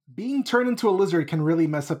Being turned into a lizard can really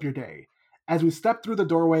mess up your day. As we stepped through the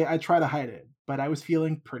doorway, I tried to hide it, but I was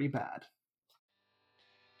feeling pretty bad.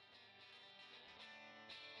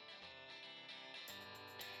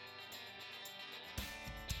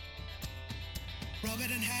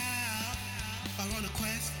 Robert and Hal are on a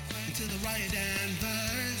quest into the riot and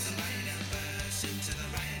verse.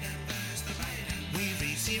 We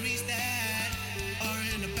read series that are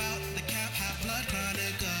in about the Cap Half-Blood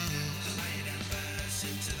Chronicles.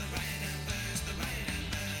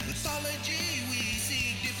 Mythology, we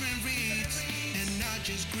see different reads, and not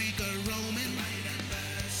just Greek or Roman.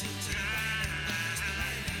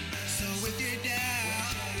 So if you're down,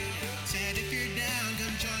 said if you're down,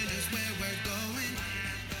 come join us where we're going.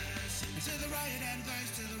 To the riot and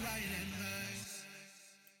verse, to the riot and verse.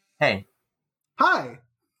 Hey. Hi.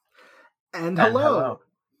 And hello.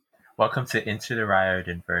 Welcome to Into the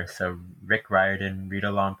Riordanverse, a Rick Riordan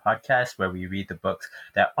read-along podcast where we read the books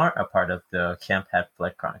that aren't a part of the Camp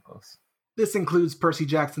Half-Blood Chronicles. This includes Percy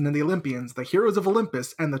Jackson and the Olympians, the Heroes of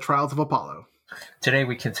Olympus, and the Trials of Apollo. Today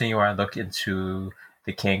we continue our look into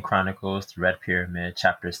the Kane Chronicles, the Red Pyramid,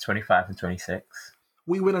 chapters 25 and 26.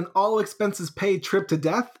 We win an all-expenses-paid trip to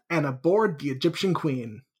death and aboard the Egyptian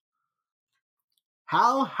Queen.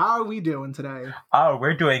 How are we doing today? Oh,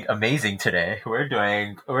 we're doing amazing today. We're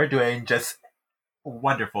doing just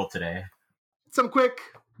wonderful today. Some quick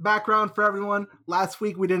background for everyone. Last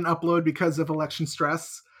week we didn't upload because of election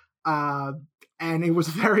stress. And it was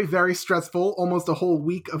very, very stressful. Almost a whole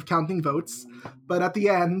week of counting votes. But at the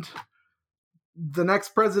end, the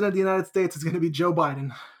next president of the United States is going to be Joe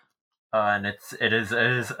Biden. And it is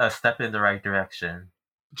a step in the right direction.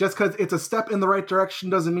 Just because it's a step in the right direction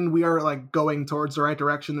doesn't mean we are going towards the right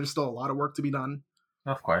direction. There's still a lot of work to be done.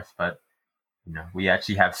 Of course, but we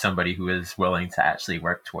actually have somebody who is willing to actually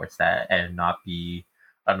work towards that and not be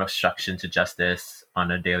an obstruction to justice on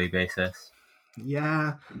a daily basis.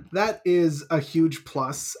 Yeah, that is a huge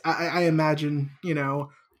plus. I imagine,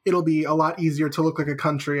 it'll be a lot easier to look like a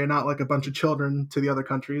country and not like a bunch of children to the other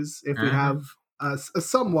countries if we have a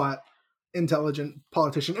somewhat intelligent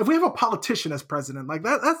politician. If we have a politician as president,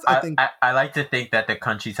 that's I think I like to think that the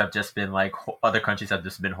countries have just been other countries have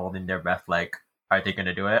just been holding their breath. Are they going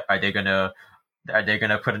to do it? Are they going to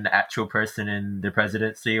put an actual person in the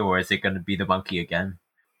presidency, or is it going to be the monkey again?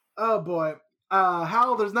 Oh boy.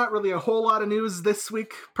 Hal, there's not really a whole lot of news this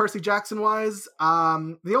week, Percy Jackson wise.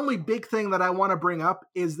 The only big thing that I want to bring up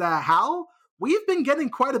is that, Hal, we've been getting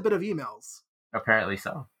quite a bit of emails. Apparently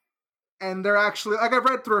so. And they're actually, I've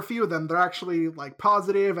read through a few of them, they're actually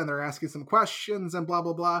positive and they're asking some questions and blah,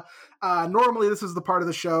 blah, blah. Normally this is the part of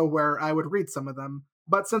the show where I would read some of them.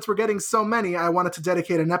 But since we're getting so many, I wanted to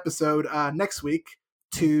dedicate an episode next week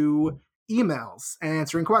to emails and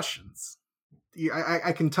answering questions.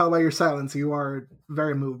 I can tell by your silence you are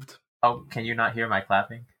very moved. Oh, can you not hear my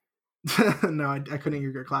clapping? No, I couldn't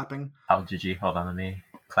hear your clapping. Oh, GG, hold on, let me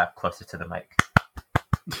clap closer to the mic.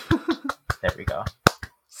 There we go.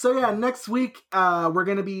 So yeah, next week we're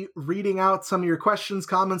going to be reading out some of your questions,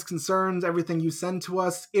 comments, concerns, everything you send to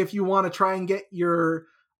us. If you want to try and get your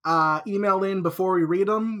email in before we read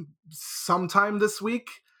them sometime this week,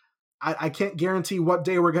 I can't guarantee what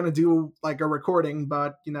day we're going to do a recording,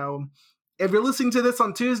 but if you're listening to this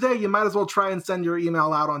on Tuesday, you might as well try and send your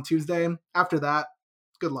email out on Tuesday. After that,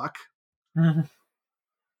 good luck.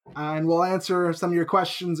 And we'll answer some of your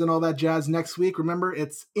questions and all that jazz next week. Remember,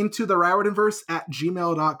 it's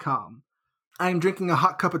intotheriordanverse@gmail.com. I'm drinking a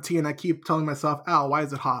hot cup of tea, and I keep telling myself, Al, why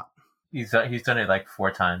is it hot? He's done it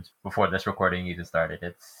 4 times before this recording even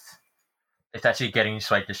started. It's actually getting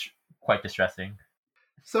quite distressing.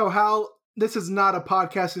 So, Hal, this is not a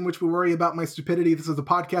podcast in which we worry about my stupidity. This is a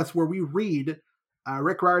podcast where we read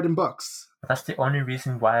Rick Riordan books. That's the only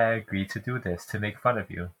reason why I agreed to do this, to make fun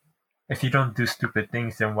of you. If you don't do stupid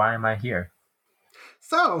things, then why am I here?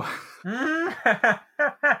 So,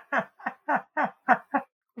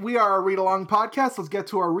 we are a read-along podcast. Let's get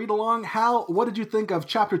to our read-along. Hal, what did you think of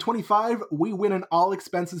Chapter 25, We Win an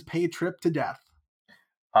All-Expenses-Paid Trip to Death?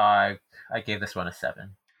 I gave this one a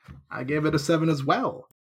 7. I gave it a 7 as well.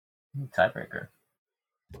 Tiebreaker.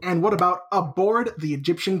 And what about Aboard the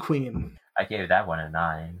Egyptian Queen? I gave that one a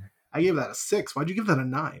 9. I gave that a 6. Why'd you give that a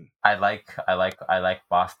 9? I like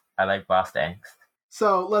boss angst.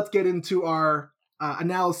 So let's get into our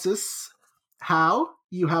analysis. How?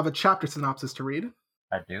 You have a chapter synopsis to read.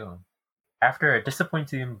 I do. After a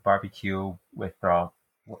disappointing barbecue with Thra,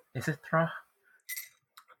 is it Thra?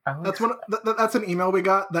 That's an email we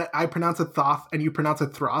got that I pronounce it Thoth and you pronounce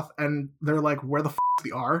it Throth, and they're like, where the f*** is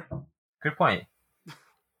the R? Good point.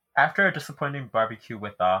 After a disappointing barbecue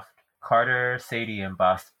with Thoth, Carter, Sadie, and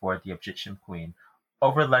Boss board the Egyptian Queen.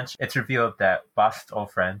 Over lunch, it's revealed that Boss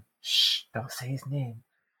Olfren, shh, don't say his name,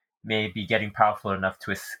 may be getting powerful enough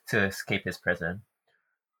to escape his prison.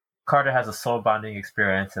 Carter has a soul bonding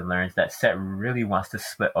experience and learns that Set really wants to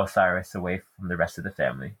split Osiris away from the rest of the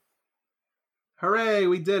family. Hooray,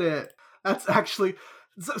 we did it. That's actually...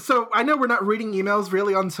 So I know we're not reading emails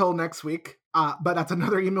really until next week, but that's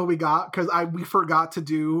another email we got because we forgot to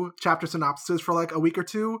do chapter synopses for like a week or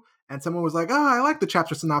two, and someone was like, "Oh, I like the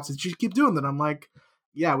chapter synopsis. You should keep doing that." I'm like,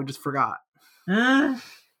 "Yeah, we just forgot." So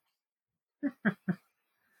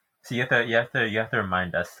you have to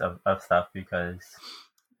remind us of stuff because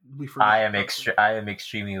We forgot. I am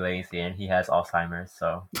extremely lazy and he has Alzheimer's,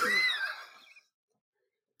 so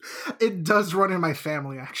It does run in my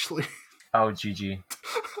family, actually. oh GG.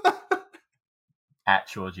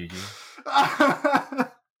 Actual GG.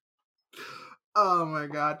 Oh my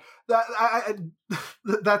god,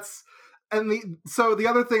 that's and so the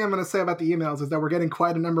other thing I'm going to say about the emails is that we're getting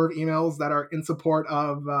quite a number of emails that are in support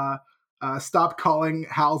of stop calling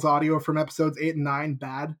Hal's audio from episodes 8 and 9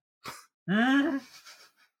 bad.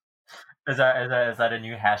 Is that a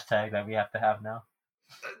new hashtag that we have to have now?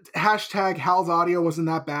 Hashtag Hal's audio wasn't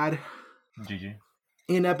that bad. GG.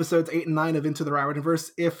 In episodes 8 and 9 of Into the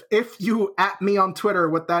Riordanverse. If you at me on Twitter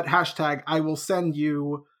with that hashtag, I will send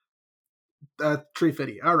you a tree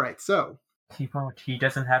fitty. All right, so He won't. He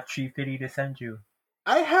doesn't have tree fitty to send you.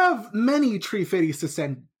 I have many tree fitties to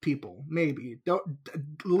send people. Maybe don't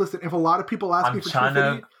listen. If a lot of people ask me for tree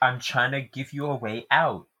fitty, I'm trying to give you a way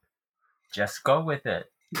out. Just go with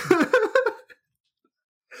it.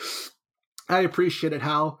 I appreciate it,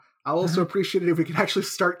 Hal. I'll also appreciate it if we can actually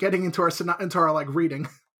start getting into our like reading.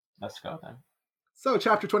 Let's go then. So,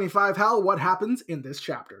 chapter 25, Hal. What happens in this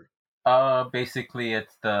chapter? Basically,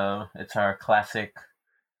 it's our classic.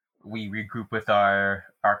 We regroup with our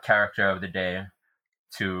character of the day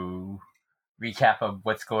to recap of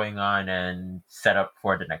what's going on and set up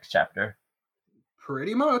for the next chapter.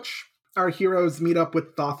 Pretty much. Our heroes meet up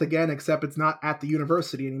with Thoth again, except it's not at the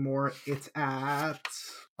university anymore. It's at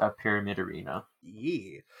A Pyramid Arena.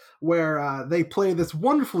 Yeah, where they play this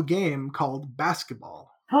wonderful game called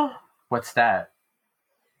basketball. What's that?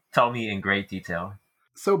 Tell me in great detail.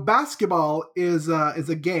 So basketball is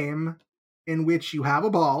a game in which you have a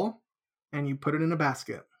ball and you put it in a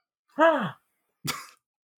basket. I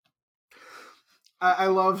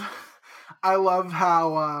love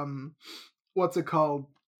how what's it called?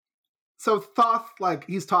 So Thoth, like,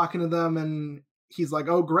 he's talking to them and he's like,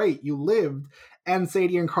 "Oh great, you lived." And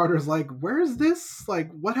Sadie and Carter's like, "Where's this?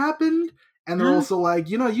 Like, what happened?" And they're also like,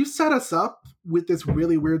 "You set us up with this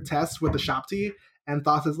really weird test with the Shopti." And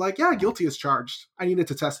Thoth is like, "Yeah, guilty as charged. I needed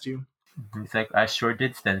to test you." He's like, "I sure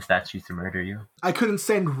did send statues to murder you." I couldn't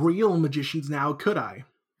send real magicians now, could I?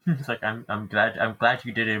 It's like, I'm glad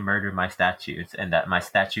you didn't murder my statues and that my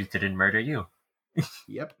statues didn't murder you.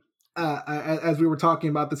 Yep. As we were talking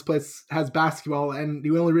about, this place has basketball, and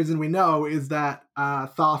the only reason we know is that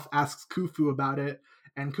Thoth asks Khufu about it,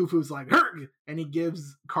 and Khufu's like, "Herg!" and he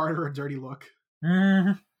gives Carter a dirty look.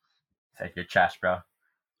 It's like, you're trash, bro.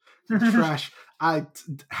 Trash.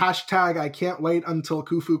 Hashtag I can't wait until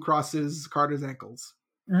Khufu crosses Carter's ankles.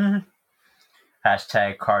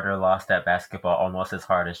 Hashtag Carter lost at basketball almost as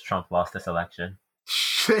hard as Trump lost this election.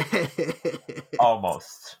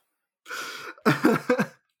 Almost.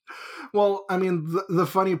 Well, I mean, the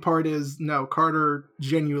funny part is, no, Carter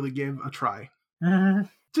genuinely gave a try.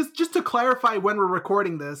 Just to clarify when we're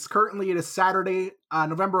recording this, currently it is Saturday,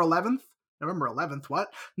 November 11th. November 11th,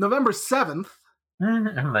 what? November 7th.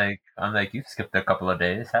 I'm like, you've skipped a couple of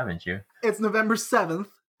days, haven't you? It's November 7th.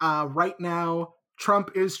 Right now,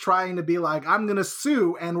 Trump is trying to be like, "I'm going to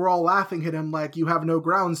sue," and we're all laughing at him like, "You have no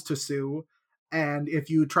grounds to sue. And if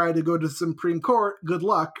you try to go to the Supreme Court, good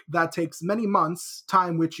luck. That takes many months,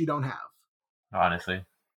 time which you don't have." Honestly.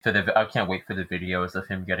 I can't wait for the videos of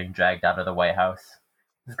him getting dragged out of the White House.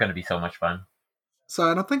 It's going to be so much fun.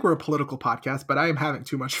 So I don't think we're a political podcast, but I am having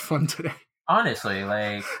too much fun today. Honestly,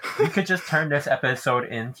 like, we could just turn this episode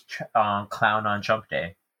into Clown on Trump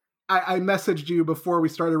Day. I messaged you before we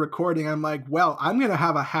started recording. I'm like, well, I'm going to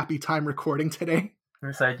have a happy time recording today.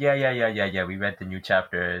 It's like, yeah. We read the new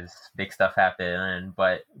chapters. Big stuff happened,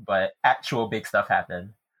 but actual big stuff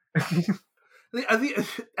happened.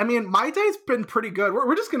 I mean, my day's been pretty good.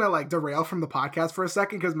 We're just going to like derail from the podcast for a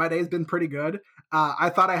second because my day's been pretty good. I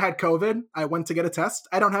thought I had COVID. I went to get a test.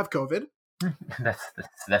 I don't have COVID.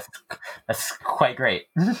 That's quite great.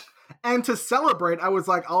 And to celebrate, I was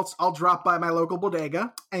like, I'll drop by my local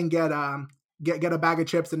bodega and get a bag of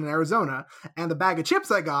chips in Arizona. And the bag of chips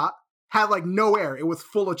I got had like no air. It was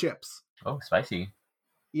full of chips. Oh, spicy.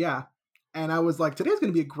 Yeah. And I was like, today's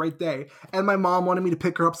going to be a great day. And my mom wanted me to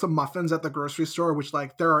pick her up some muffins at the grocery store, which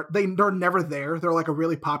like they're never there. They're like a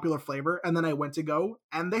really popular flavor. And then I went to go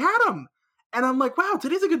and they had them. And I'm like, wow,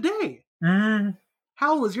 today's a good day. Mm.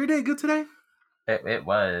 How was your day good today? It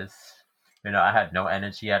was. I had no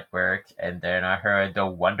energy at work, and then I heard the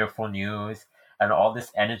wonderful news, and all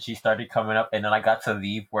this energy started coming up, and then I got to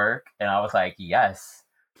leave work, and I was like, yes,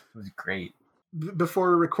 it was great. Before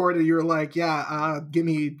we recorded, you were like, yeah, give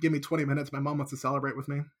me 20 minutes. My mom wants to celebrate with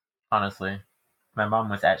me. Honestly, my mom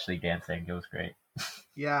was actually dancing. It was great.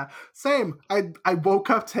 Yeah, same. I woke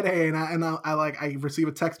up today and I received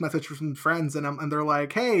a text message from friends and they're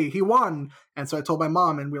like, hey, he won. And so I told my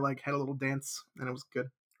mom and we like had a little dance and it was good.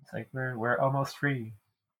 It's like we're almost free.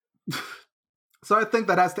 So I think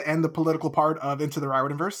that has to end the political part of Into the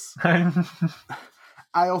Rowdiverse.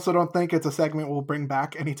 I also don't think it's a segment we'll bring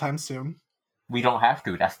back anytime soon. We don't have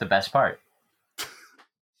to. That's the best part.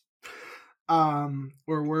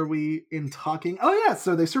 Or were we in talking? Oh yeah,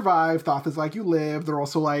 so they survive. Thoth is like, you live. They're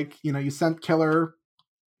also like, you sent killer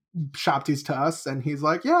Shopties to us, and he's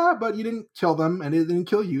like, yeah, but you didn't kill them, and it didn't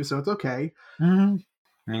kill you, so it's okay. Mm-hmm.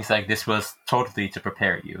 And he's like, this was totally to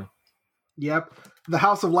prepare you. Yep. The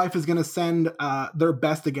House of Life is gonna send their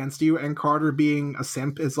best against you, and Carter, being a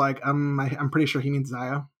simp, is like, I'm pretty sure he means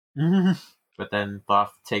Zaya. Mm-hmm. But then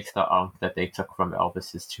Thoth takes the Ankh that they took from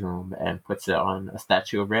Elvis's tomb and puts it on a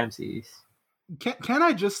statue of Ramses. Can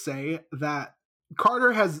I just say that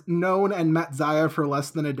Carter has known and met Zaya for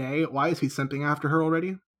less than a day? Why is he simping after her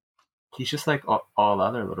already? He's just like all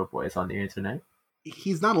other little boys on the internet.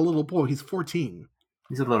 He's not a little boy. He's 14.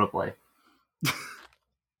 He's a little boy.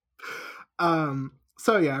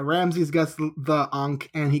 So yeah, Ramses gets the Ankh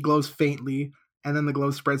and he glows faintly, and then the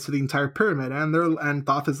glow spreads to the entire pyramid. And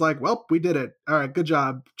Thoth is like, well, we did it. All right, good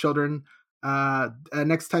job, children.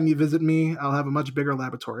 Next time you visit me, I'll have a much bigger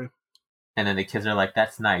laboratory. And then the kids are like,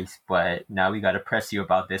 that's nice, but now we got to press you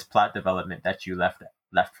about this plot development that you left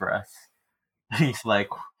for us. And he's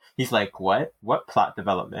like, what? What plot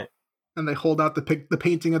development? And they hold out the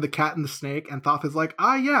painting of the cat and the snake, and Thoth is like,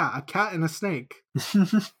 yeah, a cat and a snake.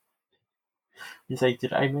 He's like,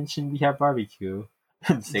 did I mention we have barbecue?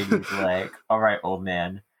 And Sadie's like, all right, old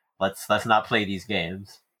man, let's not play these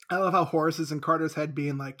games. I love how Horace is in Carter's head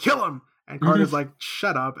being like, kill him! And Carter's like,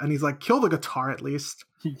 shut up. And he's like, kill the guitar at least.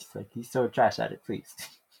 He's like, he's so trash at it, please.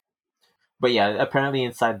 But yeah, apparently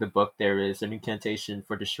inside the book there is an incantation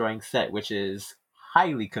for destroying Set, which is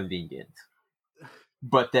highly convenient.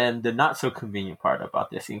 But then the not so convenient part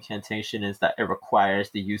about this incantation is that it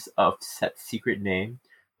requires the use of Set's secret name,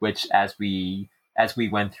 which as we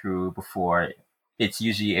went through before, it's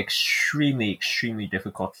usually extremely, extremely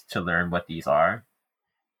difficult to learn what these are.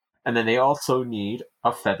 And then they also need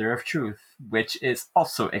a Feather of Truth, which is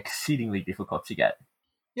also exceedingly difficult to get.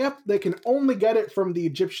 Yep, they can only get it from the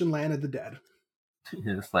Egyptian land of the dead.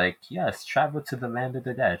 It's like, yes, travel to the land of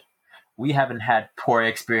the dead. We haven't had poor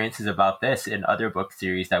experiences about this in other book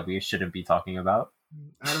series that we shouldn't be talking about.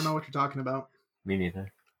 I don't know what you're talking about. Me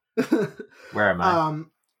neither. Where am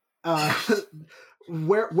I?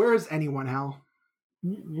 Where is anyone, Hal?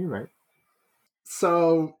 You're right.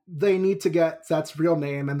 So they need to get Set's real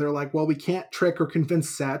name, and they're like, well, we can't trick or convince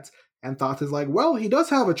Set. And Thoth is like, well, he does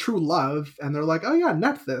have a true love. And they're like, oh yeah,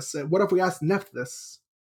 Nephthys. What if we ask Nephthys?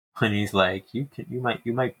 And he's like, you might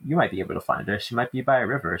be able to find her. She might be by a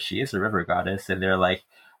river. She is a river goddess. And they're like,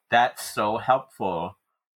 that's so helpful.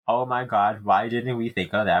 Oh my god, why didn't we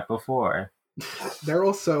think of that before? They're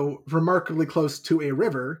also remarkably close to a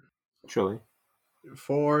river. Truly.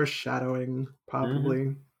 Foreshadowing,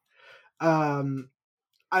 probably.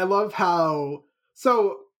 I love how...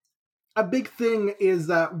 So, a big thing is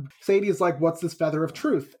that Sadie's like, what's this Feather of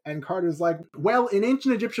Truth? And Carter's like, well, in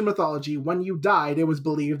ancient Egyptian mythology, when you died, it was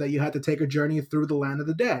believed that you had to take a journey through the land of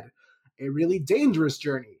the dead. A really dangerous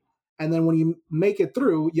journey. And then when you make it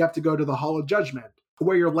through, you have to go to the Hall of Judgment,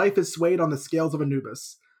 where your life is swayed on the scales of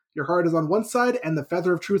Anubis. Your heart is on one side, and the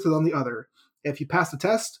Feather of Truth is on the other. If you pass the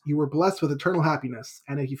test, you were blessed with eternal happiness.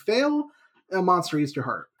 And if you fail, a monster eats your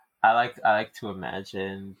heart. I like to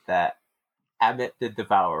imagine that Ammit the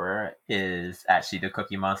Devourer is actually the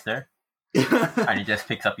Cookie Monster. And he just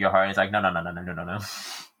picks up your heart and he's like, no.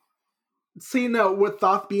 See, no, with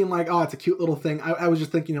Thoth being like, oh, it's a cute little thing, I was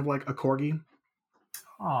just thinking of like a corgi.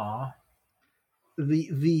 Aww.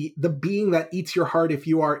 The being that eats your heart if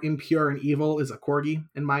you are impure and evil is a corgi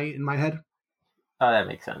in my head. Oh, that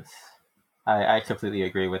makes sense. I completely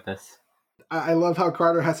agree with this. I love how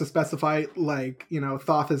Carter has to specify, like,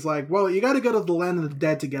 Thoth is like, well, you got to go to the land of the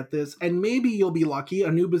dead to get this, and maybe you'll be lucky.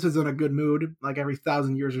 Anubis is in a good mood, like every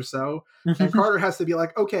 1,000 years or so. And Carter has to be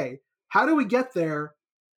like, okay, how do we get there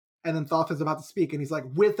And then Thoth is about to speak, and he's like,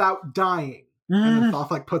 without dying. And then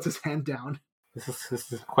Thoth like puts his hand down. This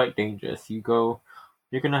is quite dangerous. You're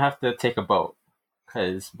gonna have to take a boat,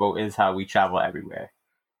 because boat is how we travel everywhere.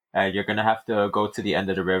 And you're gonna have to go to the end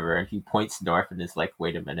of the river. And he points north and is like,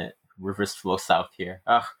 wait a minute, rivers flow south here.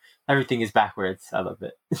 Ugh, everything is backwards. I love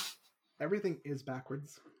it. Everything is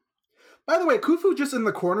backwards. By the way, Khufu just in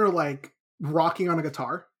the corner, like, rocking on a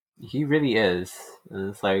guitar. He really is. And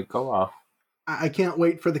it's like, go off. I can't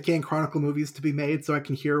wait for the Kane Chronicle movies to be made so I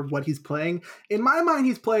can hear what he's playing. In my mind,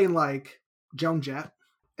 he's playing, like, Joan Jett.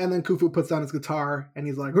 And then Khufu puts down his guitar, and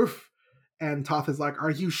he's like, oof. And Thoth is like,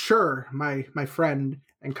 are you sure, my friend?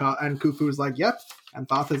 And Khufu's like, yep. And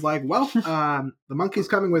Thoth is like, well, the monkey's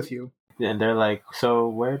coming with you. And they're like, so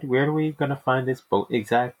where are we gonna find this boat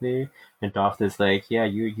exactly? And Thoth is like, yeah,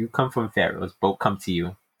 you come from Pharaoh's boat come to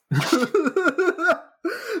you.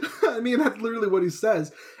 I mean, that's literally what he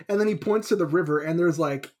says. And then he points to the river, and there's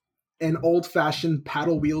like an old-fashioned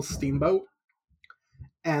paddle wheel steamboat.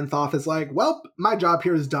 And Thoth is like, well, my job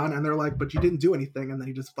here is done. And they're like, but you didn't do anything. And then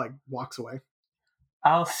he just like walks away.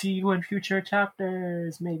 I'll see you in future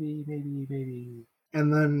chapters. Maybe.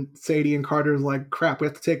 And then Sadie and Carter's like, crap, we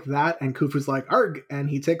have to take that. And Khufu's like, arg. And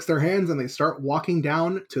he takes their hands and they start walking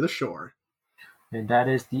down to the shore. And that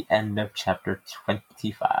is the end of chapter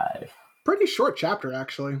 25. Pretty short chapter,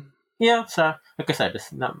 actually. Yeah, so like I said,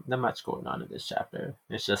 there's not much going on in this chapter.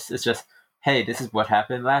 It's just, hey, this is what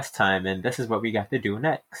happened last time, and this is what we got to do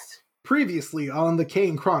next. Previously on the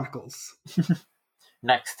Kane Chronicles.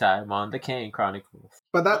 Next time on the Kane Chronicles.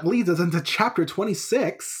 But that leads us into chapter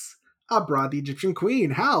 26, Abroad the Egyptian Queen.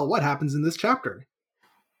 Hal, what happens in this chapter?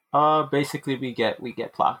 Basically we get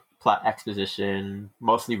plot exposition,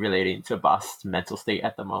 mostly relating to Bast's mental state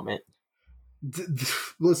at the moment.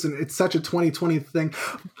 Listen, it's such a 2020 thing.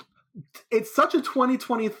 It's such a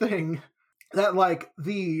 2020 thing that, like,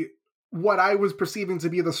 what I was perceiving to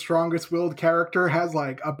be the strongest willed character has,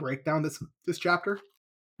 like, a breakdown this chapter.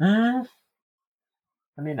 I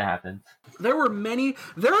mean, it happens. There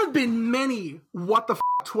have been many what the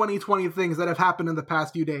 2020 things that have happened in the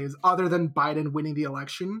past few days, other than Biden winning the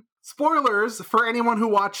election. Spoilers for anyone who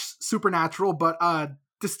watched Supernatural, but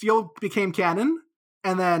Disteel became canon,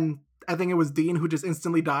 and then I think it was Dean who just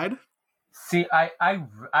instantly died. See, I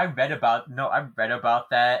read about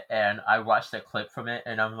that, and I watched a clip from it,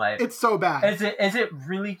 and I'm like, it's so bad. Is it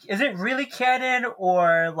really canon,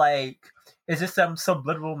 or like is this some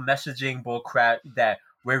subliminal messaging bullcrap that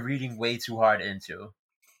we're reading way too hard into?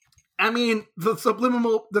 I mean, the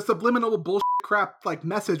subliminal bullshit crap like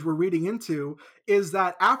message we're reading into is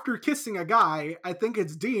that after kissing a guy, I think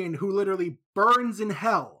it's Dean who literally burns in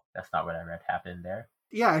hell. That's not what I read happened there.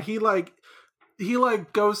 Yeah, he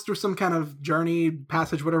goes through some kind of journey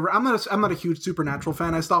passage, whatever. I'm not a huge Supernatural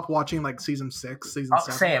fan. I stopped watching like season 6, season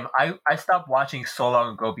 7. Same. I stopped watching so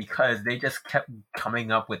long ago because they just kept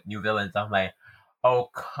coming up with new villains. I'm like, oh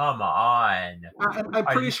come on! I'm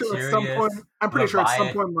pretty sure at some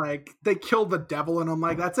point, like they killed the devil, and I'm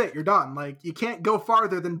like, that's it, you're done. Like you can't go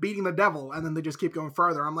farther than beating the devil, and then they just keep going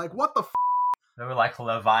farther. I'm like, what the? They were like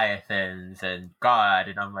Leviathans and God,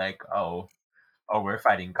 and I'm like, oh, we're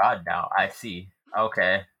fighting God now. I see.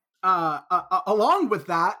 Okay. Along with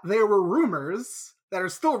that, there were rumors that are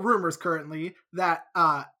still rumors currently that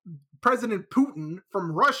President Putin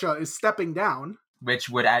from Russia is stepping down, which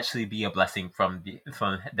would actually be a blessing from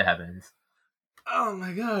the heavens. Oh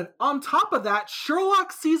my god! On top of that,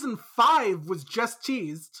 Sherlock season 5 was just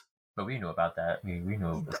teased. But we knew about that. We knew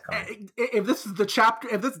it was coming. If this is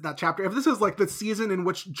if this is like the season in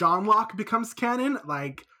which John Locke becomes canon,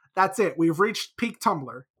 like that's it. We've reached peak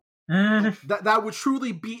Tumblr. That would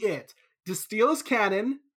truly be it. Disteel is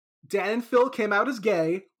canon. Dan and Phil came out as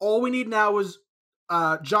gay. All we need now is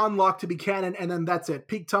John Locke to be canon, and then that's it.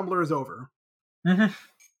 Peak Tumblr is over.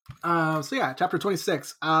 So yeah, chapter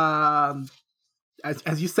 26. As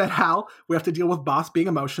you said, Hal, we have to deal with Bast being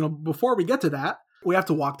emotional. Before we get to that, we have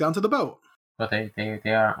to walk down to the boat. But they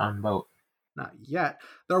are on boat. Not yet.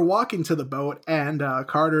 They're walking to the boat, and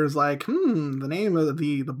Carter's like, the name of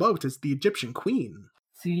the boat is the Egyptian Queen.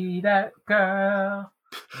 See that girl,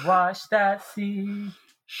 watch that sea.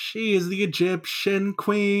 She is the Egyptian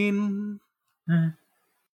Queen.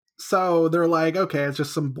 So they're like, okay, it's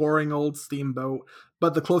just some boring old steamboat.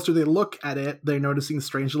 But the closer they look at it, they're noticing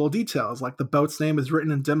strange little details, like the boat's name is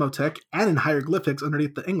written in Demotic and in hieroglyphics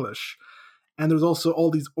underneath the English. And there's also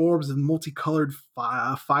all these orbs and multicolored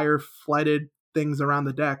fire-flighted things around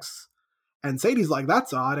the decks. And Sadie's like,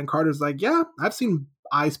 that's odd. And Carter's like, yeah, I've seen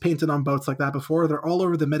eyes painted on boats like that before. They're all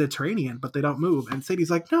over the Mediterranean, but they don't move. And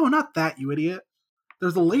Sadie's like, no, not that, you idiot.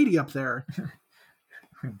 There's a lady up there.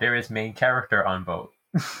 There is main character on boat.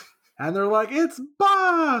 And they're like, it's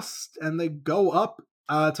Bast! And they go up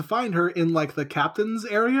to find her in like the captain's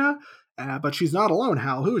area. But she's not alone,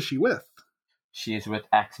 Hal. Who is she with? She is with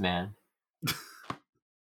Axeman.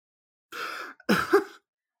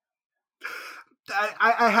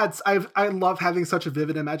 I love having such a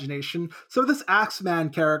vivid imagination. So this Axeman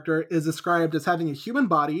character is described as having a human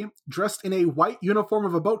body, dressed in a white uniform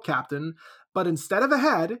of a boat captain, but instead of a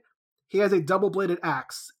head, he has a double-bladed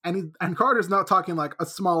axe. And Carter's not talking like a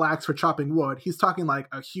small axe for chopping wood. He's talking like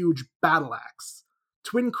a huge battle axe.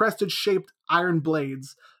 Twin-crested shaped iron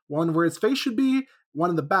blades, one where his face should be, one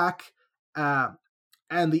in the back,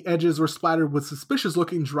 and the edges were splattered with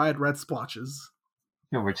suspicious-looking dried red splotches.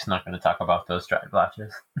 We're just not going to talk about those dried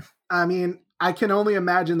blotches. I mean, I can only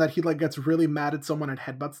imagine that he like gets really mad at someone and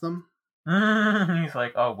headbutts them. He's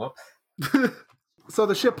like, oh, whoops. So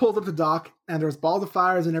the ship pulls up to dock, and there's balls of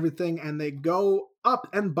fires and everything, and they go up,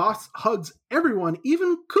 and Bast hugs everyone,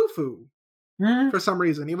 even Khufu, for some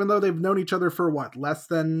reason, even though they've known each other for, what, less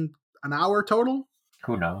than an hour total?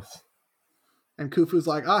 Who knows? And Khufu's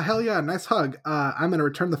like, oh, hell yeah, nice hug. I'm going to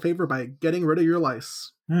return the favor by getting rid of your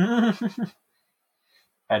lice. And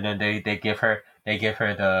then they give her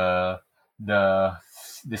the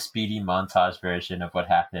speedy montage version of what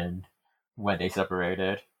happened when they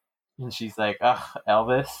separated. And she's like, "Ugh,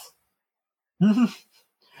 Elvis."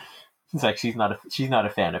 It's like she's not a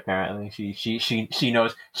fan apparently. She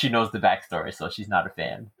knows the backstory, so she's not a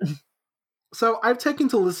fan. So I've taken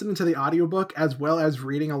to listening to the audiobook as well as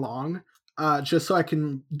reading along, just so I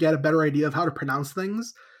can get a better idea of how to pronounce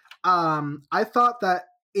things. I thought that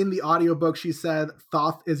in the audiobook she said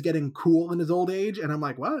Thoth is getting cool in his old age, and I'm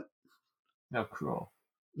like, what? No, cruel.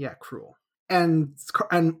 Yeah, cruel. And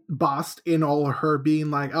Bast, in all of her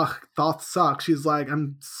being like, ugh, Thoth sucks, she's like,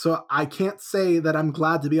 I can't say that I'm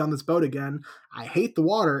glad to be on this boat again. I hate the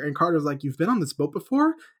water. And Carter's like, you've been on this boat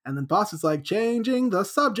before? And then Bast is like, changing the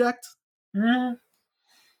subject.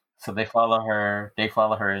 So they follow her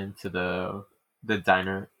into the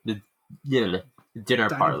diner, the dinner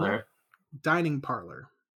parlor. Dining parlor.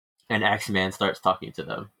 And Axeman starts talking to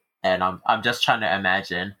them. And I'm just trying to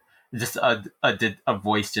imagine just a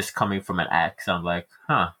voice just coming from an axe. I'm like,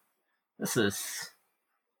 huh, this is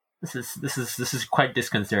quite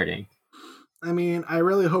disconcerting. I mean, I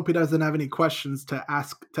really hope he doesn't have any questions to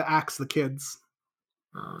ask the kids.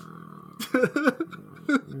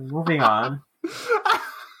 Moving on.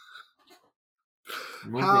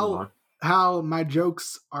 How my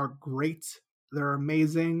jokes are great. They're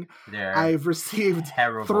amazing. I've received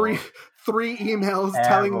terrible. three emails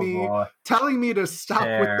telling me to stop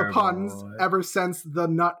with the puns ever since the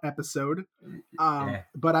nut episode.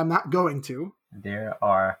 But I'm not going to. There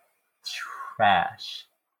are trash.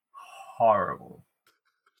 Horrible.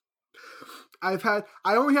 I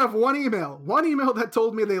only have one email that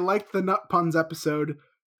told me they liked the nut puns episode,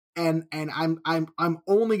 and I'm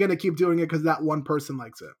only gonna keep doing it because that one person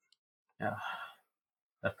likes it. Yeah.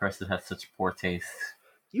 That person has such poor taste.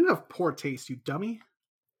 You have poor taste, you dummy.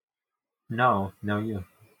 No, you.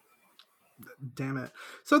 Damn it.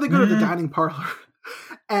 So they go to the dining parlor,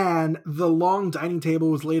 and the long dining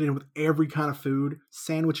table was laden with every kind of food.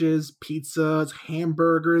 Sandwiches, pizzas,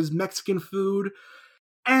 hamburgers, Mexican food.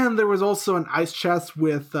 And there was also an ice chest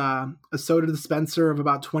with a soda dispenser of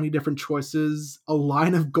about 20 different choices, a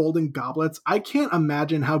line of golden goblets. I can't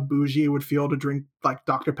imagine how bougie it would feel to drink like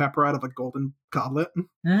Dr. Pepper out of a golden goblet.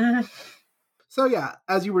 So yeah,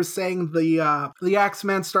 as you were saying, the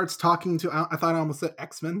Axeman starts talking to, I thought I almost said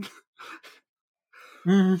X-Men.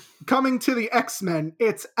 Coming to the X-Men,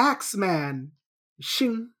 it's Axeman.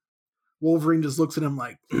 Shing. Wolverine just looks at him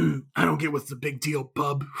like, I don't get what's the big deal,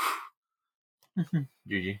 bub.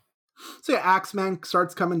 GG. So yeah, Axeman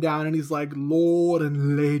starts coming down and he's like, Lord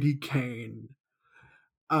and Lady Kane,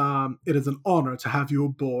 it is an honor to have you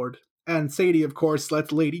aboard. And Sadie, of course,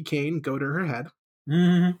 lets Lady Kane go to her head.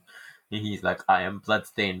 And he's like, I am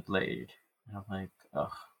Bloodstained Blade. And I'm like,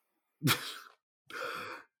 ugh.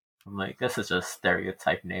 I'm like, this is a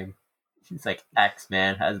stereotype name. He's like,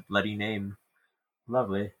 Axeman has bloody name.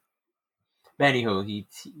 Lovely. But anywho,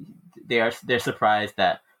 they're surprised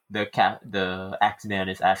that the Axeman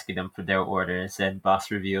is asking them for their orders, and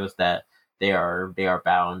Bast reveals that they are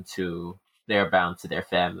bound to their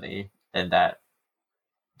family, and that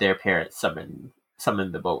their parents summoned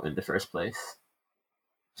the boat in the first place.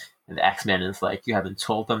 And the Axeman is like, you haven't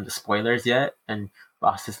told them the spoilers yet? And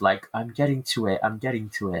Bast is like, I'm getting to it.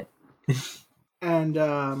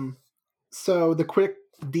 And so the quick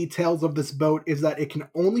details of this boat is that it can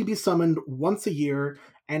only be summoned once a year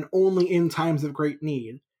and only in times of great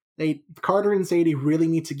need. Carter and Sadie really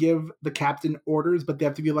need to give the captain orders, but they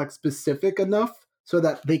have to be like specific enough so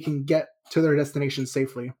that they can get to their destination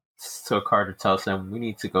safely. So Carter tells him, "We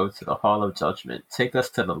need to go to the Hall of Judgment. Take us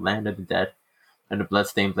to the land of the dead." And the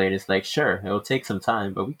Bloodstained Blade is like, "Sure, it'll take some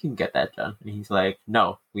time, but we can get that done." And he's like,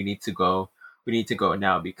 "No, we need to go. We need to go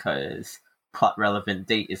now because plot relevant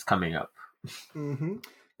date is coming up."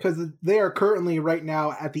 Because they are currently right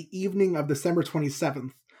now at the evening of December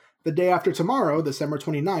 27th. The day after tomorrow, December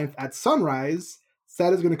 29th, at sunrise,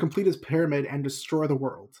 Set is going to complete his pyramid and destroy the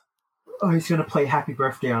world. Oh, he's gonna play Happy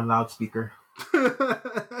Birthday on loudspeaker.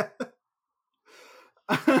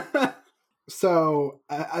 So,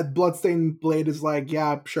 Bloodstained Blade is like,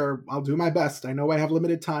 yeah, sure, I'll do my best. I know I have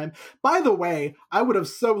limited time. By the way, I would have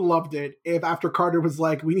so loved it if after Carter was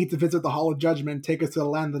like, we need to visit the Hall of Judgment, take us to the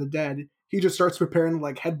land of the dead, he just starts preparing to,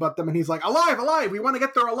 like, headbutt them, and he's like, alive, alive, we want to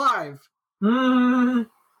get there alive. I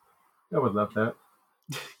would love that.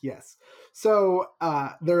 Yes. So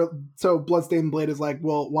Bloodstained Blade is like,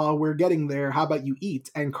 well, while we're getting there, how about you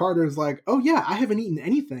eat? And Carter's like, oh yeah, I haven't eaten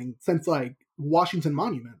anything since like Washington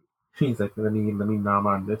Monument. He's like, let me nom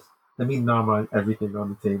on this. Let me nom on everything on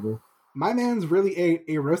the table. My man's really ate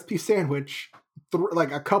a roast beef sandwich,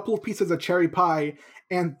 like a couple of pieces of cherry pie,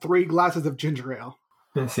 and 3 glasses of ginger ale.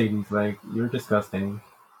 And Sadie's like, you're disgusting.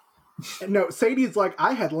 No, Sadie's like,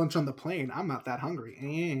 I had lunch on the plane. I'm not that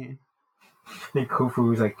hungry. And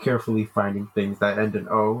Khufu is like carefully finding things that end in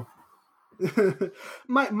O.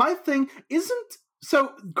 my thing isn't...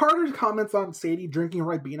 So, Carter's comments on Sadie drinking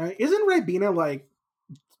Ribena. Isn't Ribena like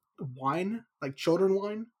wine? Like children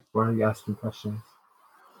wine? Why are you asking questions?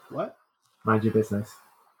 What? Mind your business.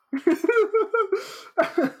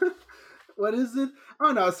 What is it?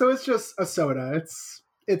 Oh no, so it's just a soda.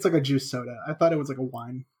 It's like a juice soda. I thought it was like a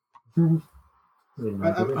wine.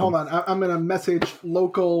 Hold on, I'm gonna message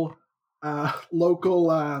local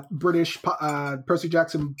British Percy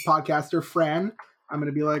Jackson podcaster Fran. I'm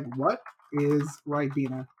gonna be like, what is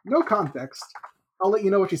Ribena? No context. I'll let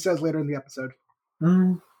you know what she says later in the episode.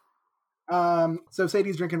 So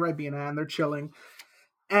Sadie's drinking Ribena and they're chilling,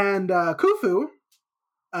 and Khufu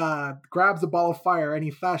grabs a ball of fire and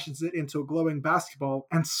he fashions it into a glowing basketball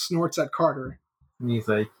and snorts at Carter. And he's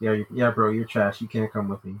like, yeah, bro, you're trash. You can't come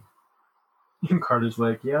with me. And Carter's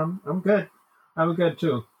like, yeah, I'm good. I'm good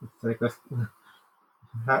too. It's like, let's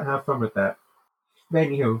have fun with that.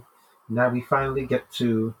 Anywho, now we finally get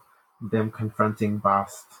to them confronting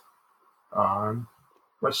Bast on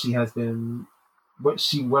what she was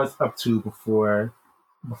up to before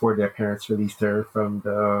their parents released her from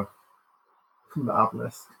the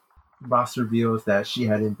obelisk. Bast reveals that she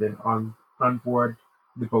hadn't been on board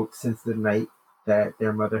the boat since the night that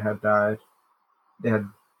their mother had died. They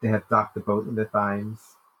had docked the boat in the Thames.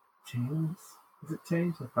 Thames? Is it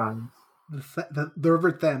Thames or Thames? The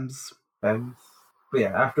River Thames. Thames. But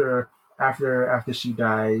yeah, after she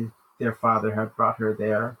died, their father had brought her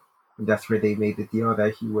there, and that's where they made the deal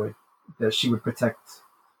that she would protect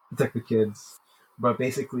the kids. But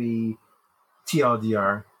basically,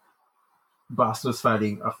 TLDR, Bast was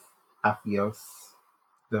fighting Aphios.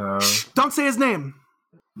 Don't say his name.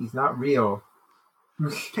 He's not real.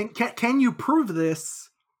 Can you prove this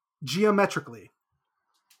geometrically?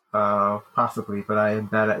 Possibly, but I am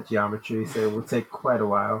bad at geometry, so it will take quite a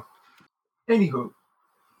while. Anywho,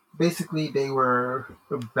 basically they were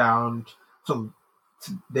bound in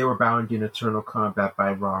eternal combat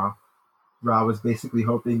by Ra. Ra was basically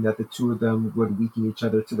hoping that the two of them would weaken each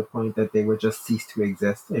other to the point that they would just cease to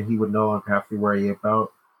exist, and he would no longer have to worry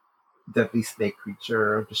about deadly snake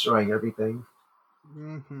creature destroying everything.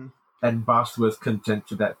 Mm-hmm. And Bast was content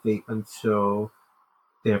to that fate until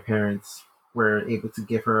their parents were able to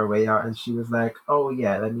give her a way out, and she was like, "Oh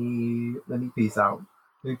yeah, let me peace out.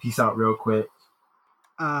 Let me peace out real quick."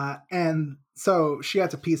 And so she had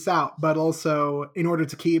to peace out, but also in order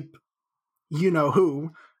to keep you know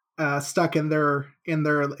who stuck in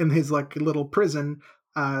his like little prison,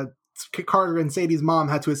 Carter and Sadie's mom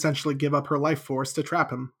had to essentially give up her life force to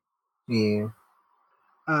trap him. Yeah.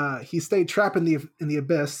 He stayed trapped in the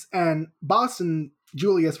abyss, and Bast and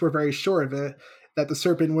Julius were very sure of it, that the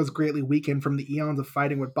serpent was greatly weakened from the eons of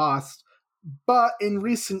fighting with Bast. But in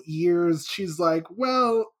recent years, she's like,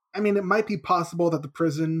 well, I mean, it might be possible that the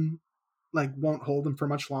prison like won't hold him for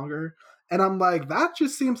much longer. And I'm like, that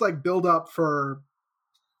just seems like build up for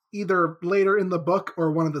either later in the book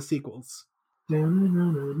or one of the sequels.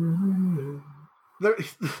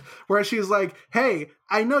 Where she's like, hey,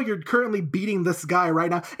 I know you're currently beating this guy right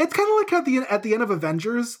now. It's kind of like at the end of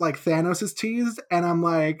Avengers, like Thanos is teased, and I'm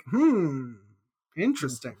like,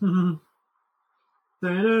 interesting. I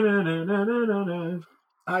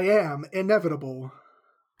am inevitable.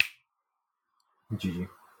 GG.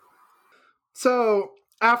 So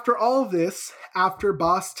After all this, after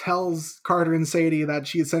Boss tells Carter and Sadie that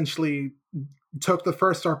she essentially took the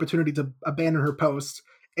first opportunity to abandon her post,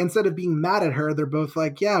 instead of being mad at her, they're both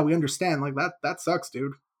like, yeah, we understand. Like, that sucks,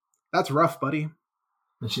 dude. That's rough, buddy.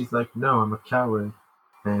 And she's like, no, I'm a coward.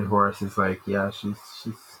 And Horace is like, yeah, she's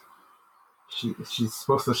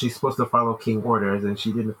supposed to follow King orders, and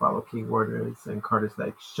she didn't follow King orders. And Carter's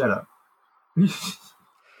like, shut up.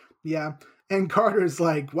 Yeah. And Carter's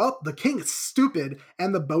like, well, the king is stupid.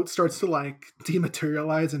 And the boat starts to like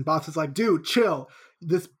dematerialize. And Boss is like, dude, chill.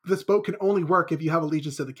 This boat can only work if you have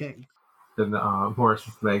allegiance to the king. Then Horace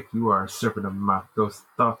is like, you are a serpent of Mach. Those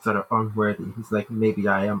thoughts that are unworthy. He's like, maybe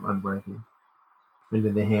I am unworthy. And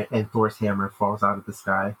then and Thor's hammer falls out of the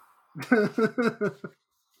sky.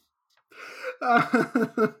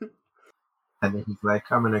 And then he's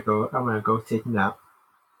like, I'm gonna go take a nap.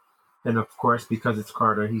 And of course, because it's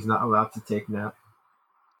Carter, he's not allowed to take a nap.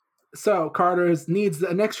 So Carter needs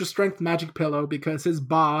an extra strength magic pillow because his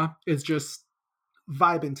ba is just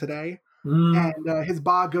vibing today. And his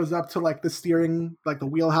ba goes up to like the steering, like the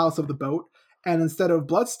wheelhouse of the boat. And instead of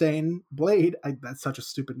Bloodstain, Blade, that's such a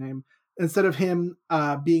stupid name. Instead of him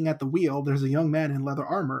being at the wheel, there's a young man in leather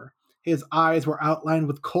armor. His eyes were outlined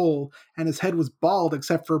with coal, and his head was bald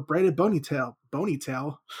except for a braided ponytail.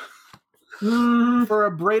 For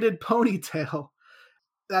a braided ponytail.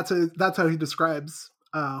 That's how he describes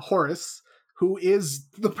Horace, who is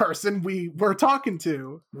the person we were talking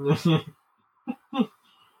to.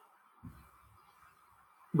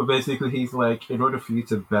 But basically, he's like, in order for you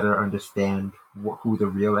to better understand who the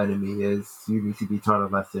real enemy is, you need to be taught a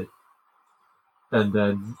lesson. And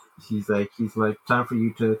then he's like, time for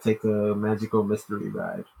you to take a magical mystery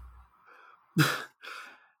ride.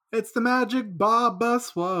 It's the magic ba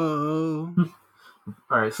bus, whoa.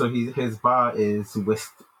 Alright, so his ba is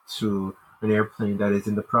whisked to an airplane that is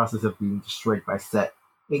in the process of being destroyed by Set.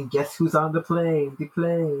 And guess who's on the plane? The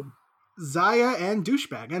plane. Zaya and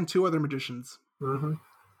Douchebag and two other magicians. Mm-hmm.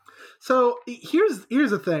 So here's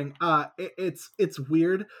the thing. It's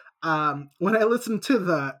weird. When I listen to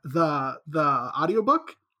the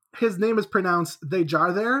audiobook, his name is pronounced They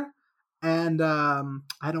Jar there, and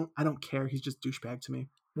I don't care. He's just Douchebag to me.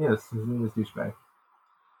 Yes, his name is Douchebag.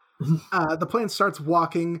 The plane starts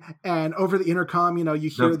walking, and over the intercom, you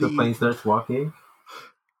hear the plane starts walking.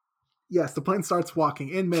 Yes, the plane starts walking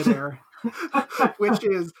in midair, which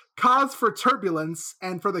is cause for turbulence,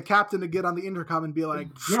 and for the captain to get on the intercom and be like,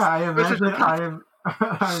 "Yeah, I imagine.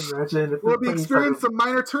 We'll be experiencing some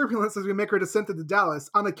minor turbulence as we make our descent into Dallas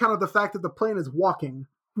on account of the fact that the plane is walking."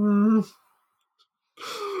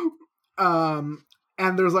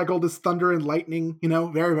 And there's like all this thunder and lightning,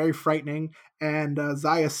 very, very frightening. And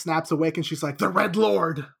Zaya snaps awake and she's like, "The Red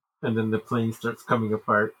Lord!" And then the plane starts coming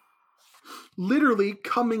apart. Literally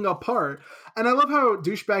coming apart. And I love how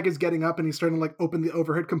Douchebag is getting up and he's starting to like open the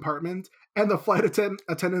overhead compartment. And the flight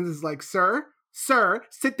attendant is like, Sir,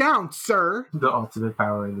 sit down, sir." The ultimate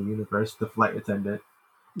power in the universe, the flight attendant.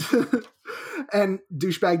 And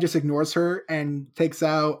Douchebag just ignores her and takes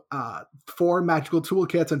out 4 magical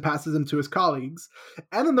toolkits and passes them to his colleagues.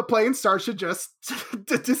 And then the plane starts to just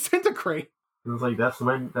disintegrate. It was like, that's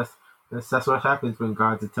what happens when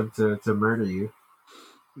gods attempt to murder you.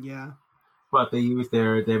 Yeah. But they use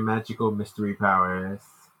their magical mystery powers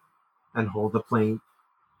and hold the plane.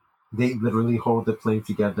 They literally hold the plane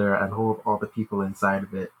together and hold all the people inside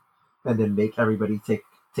of it, and then make everybody take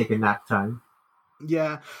a nap time.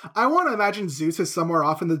 Yeah, I want to imagine Zeus is somewhere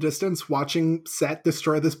off in the distance watching Set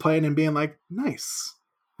destroy this plane and being like, "Nice."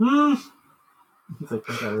 He's like,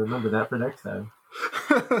 I gotta remember that for next time.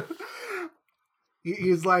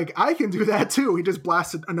 He's like, "I can do that too." He just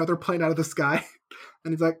blasted another plane out of the sky.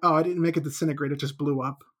 And he's like, "Oh, I didn't make it disintegrate. It just blew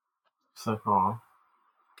up." It's like, aw.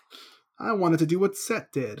 I wanted to do what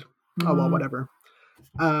Set did. Oh, well, whatever.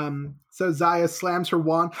 So Zaya slams her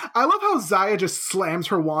wand. I love how Zaya just slams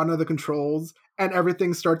her wand on the controls and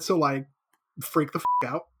everything starts to like freak the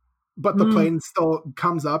out. But the plane still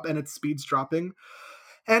comes up and its speed's dropping.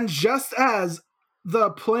 And just as the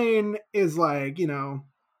plane is like,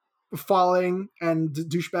 falling and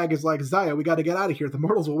Douchebag is like, "Zaya, we got to get out of here. The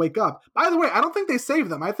mortals will wake up." By the way, I don't think they saved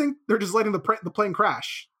them. I think they're just letting the plane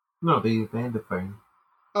crash. No, they landed the plane.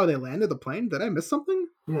 Oh, they landed the plane? Did I miss something?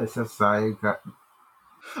 Yeah, it says Zaya got...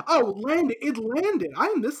 Oh, landed. It landed.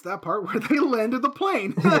 I missed that part where they landed the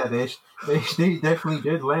plane. Yeah, they definitely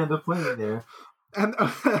did land the plane there. And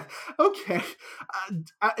okay,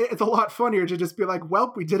 it's a lot funnier to just be like,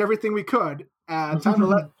 "Well, we did everything we could. Time to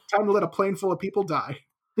let a plane full of people die."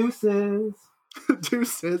 Deuces.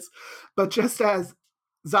 Deuces. But just as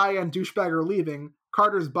Zaya and Douchebag are leaving,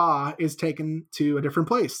 Carter's ba is taken to a different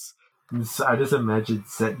place. So I just imagine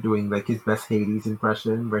Set doing like his best Hades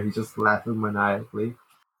impression, where he's just laughing maniacally.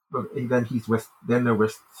 But then they're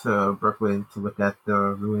whisked to Brooklyn to look at the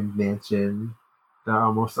ruined mansion that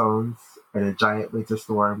almost owns, and a giant winter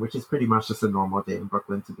storm, which is pretty much just a normal day in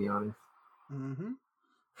Brooklyn, to be honest. Mm-hmm.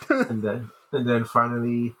 and then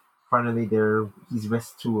finally he's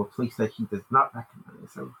whisked to a place that he does not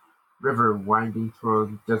recognize, a river winding through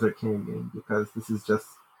a desert canyon, because this is just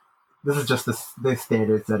the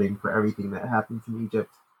standard setting for everything that happens in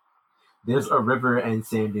Egypt. There's a river and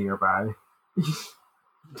sand nearby.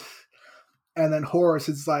 And then Horus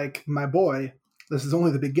is like, my boy, this is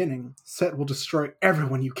only the beginning. Set will destroy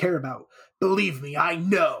everyone you care about. Believe me, I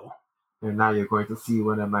know. And now you're going to see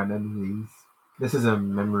one of my memories. This is a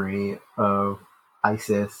memory of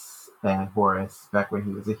Isis and Horus back when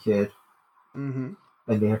he was a kid. Mm-hmm.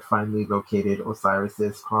 And they had finally located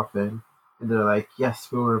Osiris's coffin. And they're like, yes,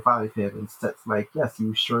 we'll revive him. And Set's like, yes,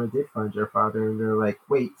 you sure did find your father. And they're like,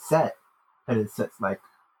 wait, Set. And then Set's like,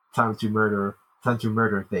 time to murder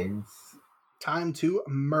things. Time to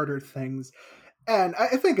murder things. And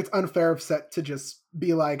I think it's unfair of Set to just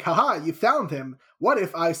be like, haha, you found him. What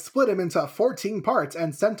if I split him into 14 parts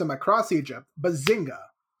and sent him across Egypt? Bazinga.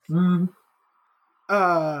 Mm.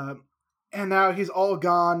 And now he's all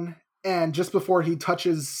gone. And just before he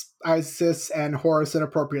touches Isis and Horus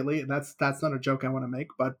inappropriately, and that's not a joke I want to make,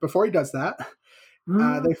 but before he does that,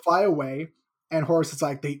 they fly away. And Horus is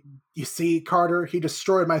like, you see, Carter, he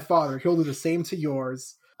destroyed my father. He'll do the same to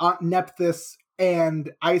yours. Aunt Nephthys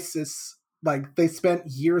and Isis, like, they spent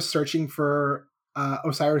years searching for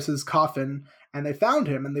Osiris's coffin, and they found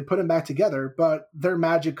him, and they put him back together, but their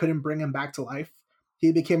magic couldn't bring him back to life.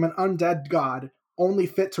 He became an undead god, only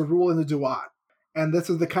fit to rule in the Duat. And this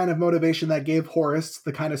is the kind of motivation that gave Horus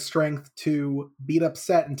the kind of strength to beat up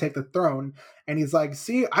Set and take the throne. And he's like,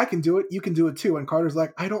 see, I can do it, you can do it too. And Carter's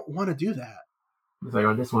like, I don't want to do that. He's like,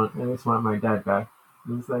 I just want my dad back.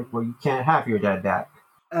 And he's like, well, you can't have your dad back.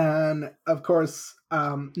 And of course,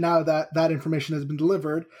 now that information has been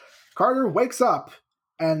delivered, Carter wakes up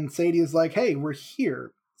and Sadie is like, hey, we're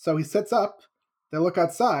here. So he sits up, they look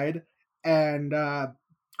outside, and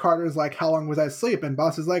Carter's like, how long was I asleep? And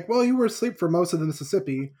Boss is like, well, you were asleep for most of the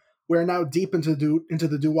Mississippi. We're now deep into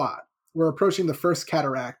the Duat. We're approaching the first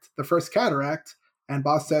cataract. And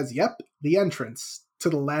Boss says, yep, the entrance to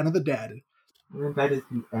the land of the dead. And that is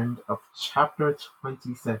the end of chapter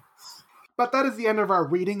 26. But that is the end of our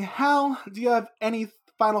reading. Hal, do you have any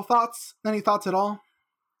final thoughts? Any thoughts at all?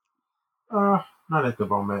 Not at the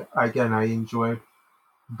moment. Again, I enjoyed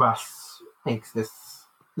Boss thinks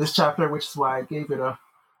this chapter, which is why I gave it a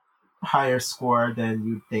higher score than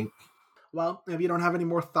you'd think. Well, if you don't have any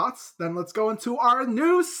more thoughts, then let's go into our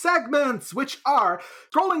new segments, which are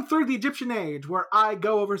Scrolling Through the Egyptian Age, where I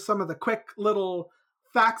go over some of the quick little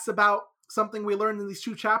facts about something we learned in these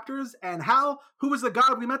two chapters. And Hal, who was the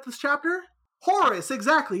god we met this chapter? Horus,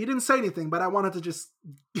 exactly. He didn't say anything, but I wanted to just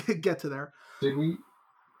get to there. Did we?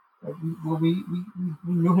 Well, we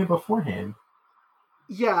knew him beforehand.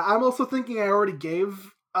 Yeah, I'm also thinking I already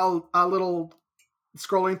gave a little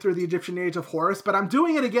Scrolling Through the Egyptian Age of Horus, but I'm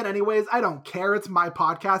doing it again anyways. I don't care. It's my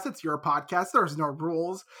podcast. It's your podcast. There's no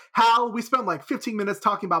rules. Hal, we spent like 15 minutes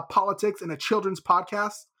talking about politics in a children's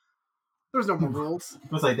podcast. There's no more rules.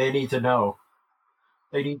 It was like they need to know.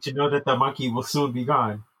 They need to know that the monkey will soon be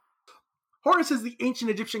gone. Horus is the ancient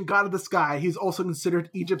Egyptian god of the sky. He's also considered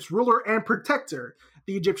Egypt's ruler and protector.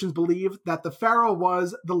 The Egyptians believed that the pharaoh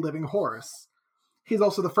was the living Horus. He's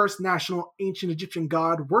also the first national ancient Egyptian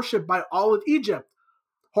god worshipped by all of Egypt.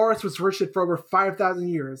 Horus was worshipped for over 5,000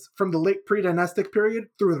 years, from the late pre-dynastic period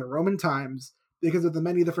through the Roman times. Because of the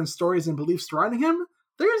many different stories and beliefs surrounding him,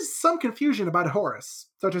 there is some confusion about Horus,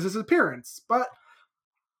 such as his appearance, but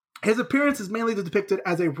his appearance is mainly depicted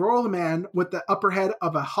as a royal man with the upper head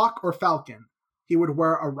of a hawk or falcon. He would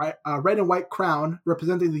wear a red and white crown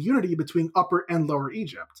representing the unity between Upper and Lower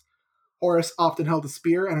Egypt. Horus often held a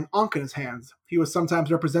spear and an ankh in his hands. He was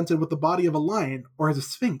sometimes represented with the body of a lion or as a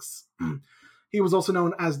sphinx. He was also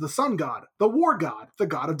known as the sun god, the war god, the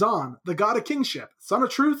god of dawn, the god of kingship, son of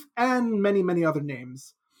truth, and many, many other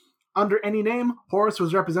names. Under any name, Horus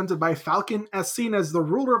was represented by a falcon as seen as the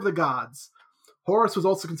ruler of the gods. Horus was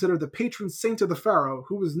also considered the patron saint of the pharaoh,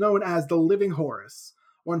 who was known as the living Horus.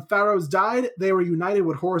 When pharaohs died, they were united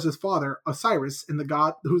with Horus's father, Osiris,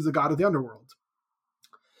 who's the god of the underworld.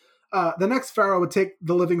 The next pharaoh would take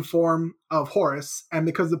the living form of Horus, and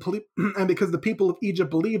because the people of Egypt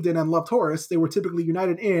believed in and loved Horus, they were typically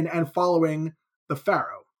united in and following the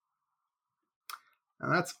pharaoh.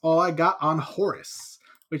 And that's all I got on Horus,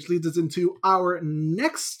 which leads us into our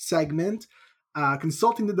next segment,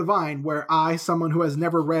 Consulting the Divine, where I, someone who has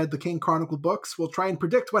never read the King Chronicle books, will try and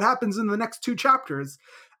predict what happens in the next 2 chapters.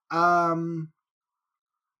 I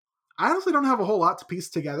honestly don't have a whole lot to piece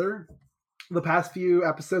together. The past few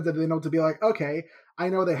episodes I've been able to be like, okay, I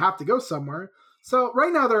know they have to go somewhere. So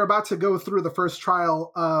right now they're about to go through the first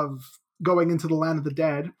trial of going into the Land of the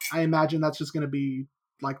Dead. I imagine that's just going to be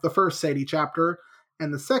like the first Sadie chapter.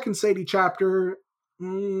 And the second Sadie chapter,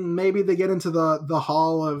 maybe they get into the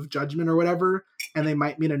Hall of Judgment or whatever, and they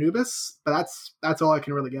might meet Anubis. But that's all I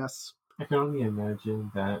can really guess. I can only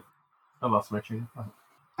imagine that. I lost my train of thought.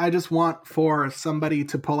 I just want for somebody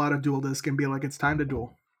to pull out a duel disc and be like, it's time to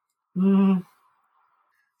duel.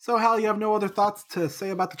 So, Hal, you have no other thoughts to say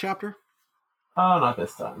about the chapter? Oh, not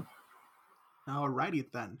this time. Alrighty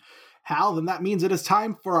then. Hal, then that means it is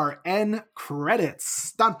time for our end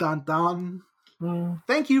credits. Dun dun dun.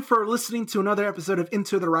 Thank you for listening to another episode of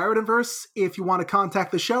Into the Riordanverse. If you want to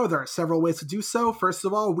contact the show, there are several ways to do so. First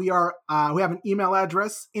of all, we have an email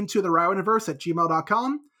address,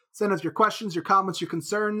 intotheriordanverse@gmail.com. Send us your questions, your comments, your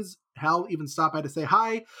concerns. Hell, even stop by to say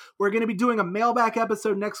hi. We're going to be doing a mailback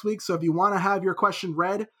episode next week, so if you want to have your question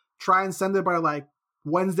read, try and send it by like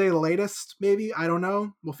Wednesday the latest, maybe. I don't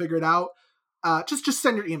know. We'll figure it out. Just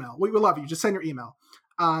send your email. We love you. Just send your email.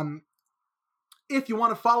 If you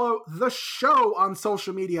want to follow the show on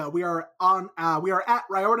social media, we are at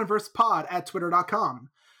RiordanversePod at twitter.com.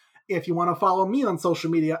 If you want to follow me on social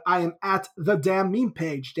media, I am at the Damn Meme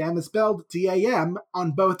Page. Damn is spelled D-A-M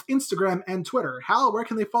on both Instagram and Twitter. Hal, where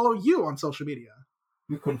can they follow you on social media?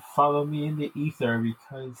 You can follow me in the ether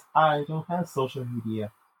because I don't have social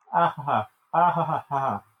media.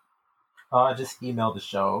 Just email the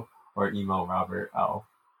show or email Robert. I'll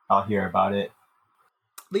hear about it.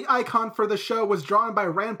 The icon for the show was drawn by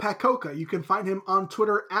Ranpakoka. You can find him on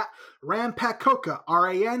Twitter at Ranpakoka,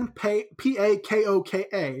 Ranpakoka.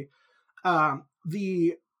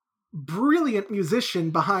 The brilliant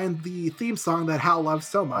musician behind the theme song that Hal loves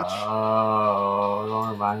so much. Oh,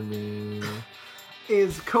 don't remind me.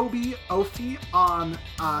 Is Kobe Ophie on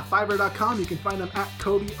Fiverr.com. You can find him at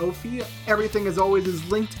Kobe Ophie. Everything, as always, is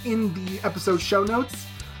linked in the episode show notes.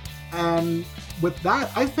 And with that,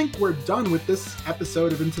 I think we're done with this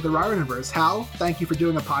episode of Into the Riordanverse. Hal, thank you for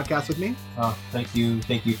doing a podcast with me. Oh, thank you,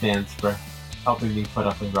 fans, for helping me put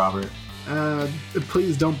up with Robert.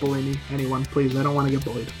 Please don't bully me, anyone. Please, I don't want to get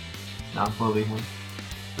bullied. Not bully him.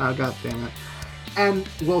 Oh, god damn it. And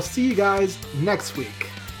we'll see you guys next week.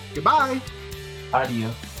 Goodbye!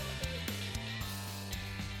 Adios.